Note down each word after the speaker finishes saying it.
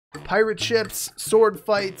pirate ships, sword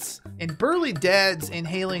fights, and burly dads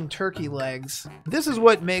inhaling turkey legs. This is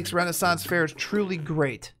what makes Renaissance fairs truly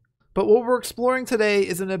great. But what we're exploring today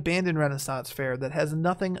is an abandoned Renaissance fair that has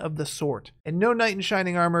nothing of the sort, and no knight in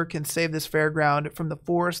shining armor can save this fairground from the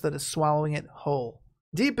forest that is swallowing it whole.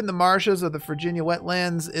 Deep in the marshes of the Virginia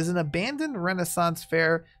wetlands is an abandoned Renaissance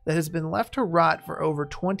fair that has been left to rot for over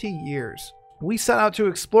 20 years. We set out to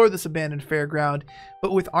explore this abandoned fairground,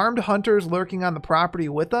 but with armed hunters lurking on the property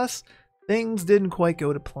with us, things didn't quite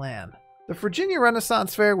go to plan. The Virginia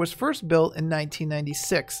Renaissance Fair was first built in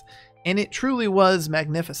 1996, and it truly was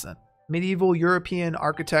magnificent. Medieval European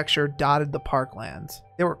architecture dotted the parklands.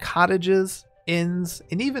 There were cottages, inns,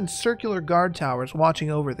 and even circular guard towers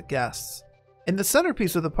watching over the guests. And the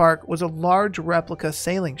centerpiece of the park was a large replica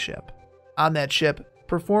sailing ship. On that ship,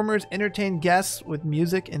 performers entertained guests with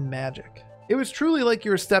music and magic. It was truly like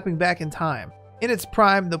you were stepping back in time. In its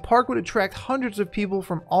prime, the park would attract hundreds of people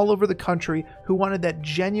from all over the country who wanted that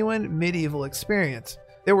genuine medieval experience.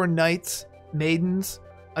 There were knights, maidens,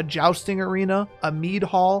 a jousting arena, a mead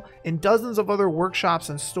hall, and dozens of other workshops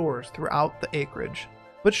and stores throughout the acreage.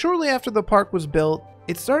 But shortly after the park was built,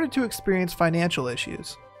 it started to experience financial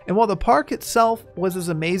issues. And while the park itself was as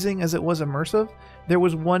amazing as it was immersive, there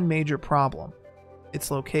was one major problem: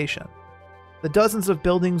 its location. The dozens of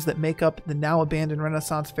buildings that make up the now abandoned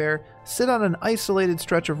Renaissance Fair sit on an isolated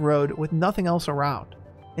stretch of road with nothing else around.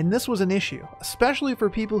 And this was an issue, especially for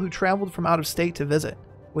people who traveled from out of state to visit.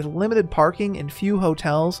 With limited parking and few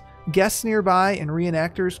hotels, guests nearby and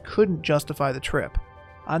reenactors couldn't justify the trip.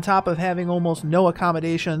 On top of having almost no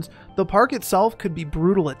accommodations, the park itself could be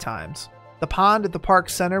brutal at times. The pond at the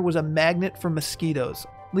park center was a magnet for mosquitoes,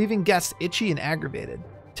 leaving guests itchy and aggravated.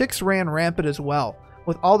 Ticks ran rampant as well.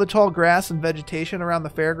 With all the tall grass and vegetation around the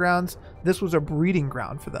fairgrounds, this was a breeding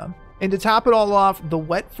ground for them. And to top it all off, the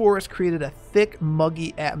wet forest created a thick,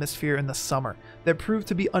 muggy atmosphere in the summer that proved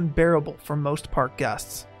to be unbearable for most park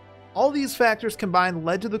guests. All these factors combined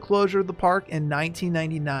led to the closure of the park in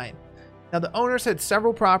 1999. Now, the owners had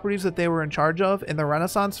several properties that they were in charge of, and the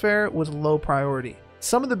Renaissance Fair was low priority.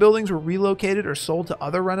 Some of the buildings were relocated or sold to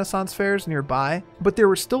other Renaissance fairs nearby, but there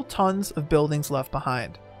were still tons of buildings left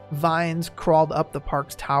behind. Vines crawled up the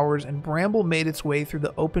park's towers, and bramble made its way through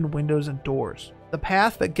the open windows and doors. The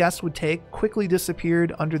path that guests would take quickly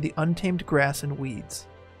disappeared under the untamed grass and weeds.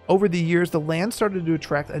 Over the years, the land started to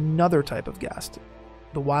attract another type of guest: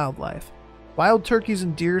 the wildlife. Wild turkeys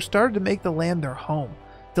and deer started to make the land their home.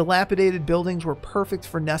 Dilapidated buildings were perfect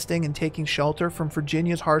for nesting and taking shelter from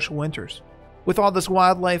Virginia's harsh winters. With all this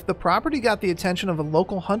wildlife, the property got the attention of a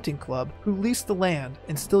local hunting club who leased the land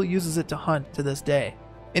and still uses it to hunt to this day.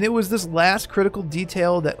 And it was this last critical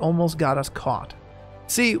detail that almost got us caught.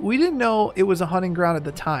 See, we didn't know it was a hunting ground at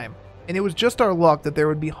the time, and it was just our luck that there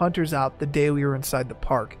would be hunters out the day we were inside the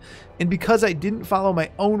park. And because I didn't follow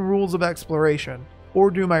my own rules of exploration or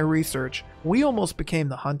do my research, we almost became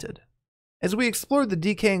the hunted. As we explored the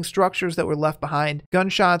decaying structures that were left behind,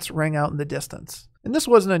 gunshots rang out in the distance. And this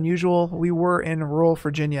wasn't unusual. We were in rural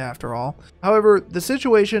Virginia after all. However, the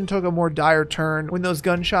situation took a more dire turn when those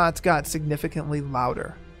gunshots got significantly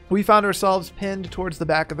louder. We found ourselves pinned towards the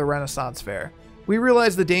back of the Renaissance Fair. We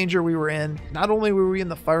realized the danger we were in. Not only were we in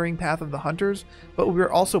the firing path of the hunters, but we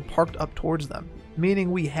were also parked up towards them,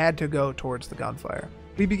 meaning we had to go towards the gunfire.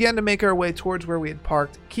 We began to make our way towards where we had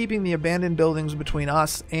parked, keeping the abandoned buildings between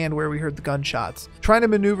us and where we heard the gunshots. Trying to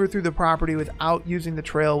maneuver through the property without using the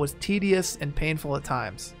trail was tedious and painful at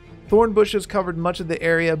times. Thorn bushes covered much of the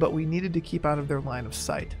area, but we needed to keep out of their line of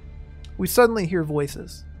sight. We suddenly hear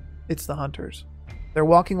voices. It's the hunters. They're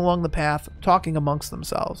walking along the path, talking amongst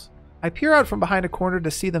themselves. I peer out from behind a corner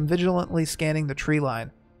to see them vigilantly scanning the tree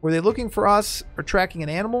line. Were they looking for us or tracking an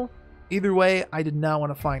animal? Either way, I did not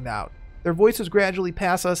want to find out. Their voices gradually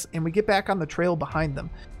pass us, and we get back on the trail behind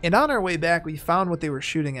them. And on our way back, we found what they were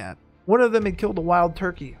shooting at. One of them had killed a wild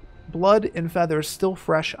turkey, blood and feathers still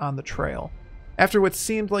fresh on the trail. After what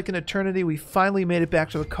seemed like an eternity, we finally made it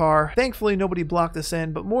back to the car. Thankfully, nobody blocked us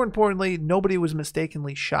in, but more importantly, nobody was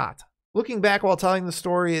mistakenly shot. Looking back while telling the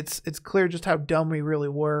story, it's clear just how dumb we really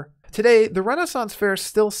were. Today, the Renaissance Fair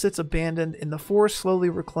still sits abandoned, and the forest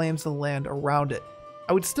slowly reclaims the land around it.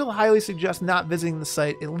 I would still highly suggest not visiting the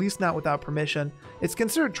site, at least not without permission. It's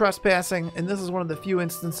considered trespassing, and this is one of the few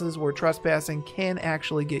instances where trespassing can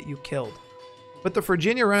actually get you killed. But the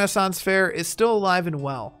Virginia Renaissance Fair is still alive and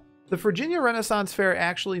well. The Virginia Renaissance Fair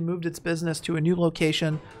actually moved its business to a new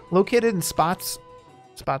location located in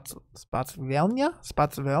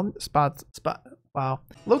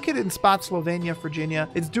Located in Spotsylvania, Virginia.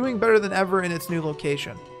 It's doing better than ever in its new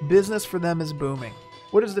location. Business for them is booming.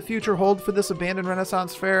 What does the future hold for this abandoned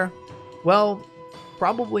Renaissance Fair? Well,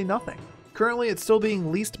 probably nothing. Currently, it's still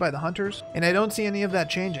being leased by the hunters, and I don't see any of that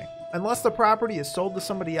changing. Unless the property is sold to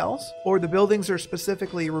somebody else, or the buildings are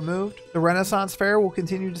specifically removed, the Renaissance Fair will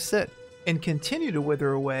continue to sit, and continue to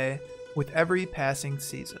wither away with every passing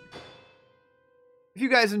season. If you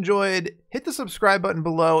guys enjoyed, hit the subscribe button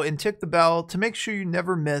below and tick the bell to make sure you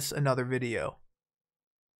never miss another video.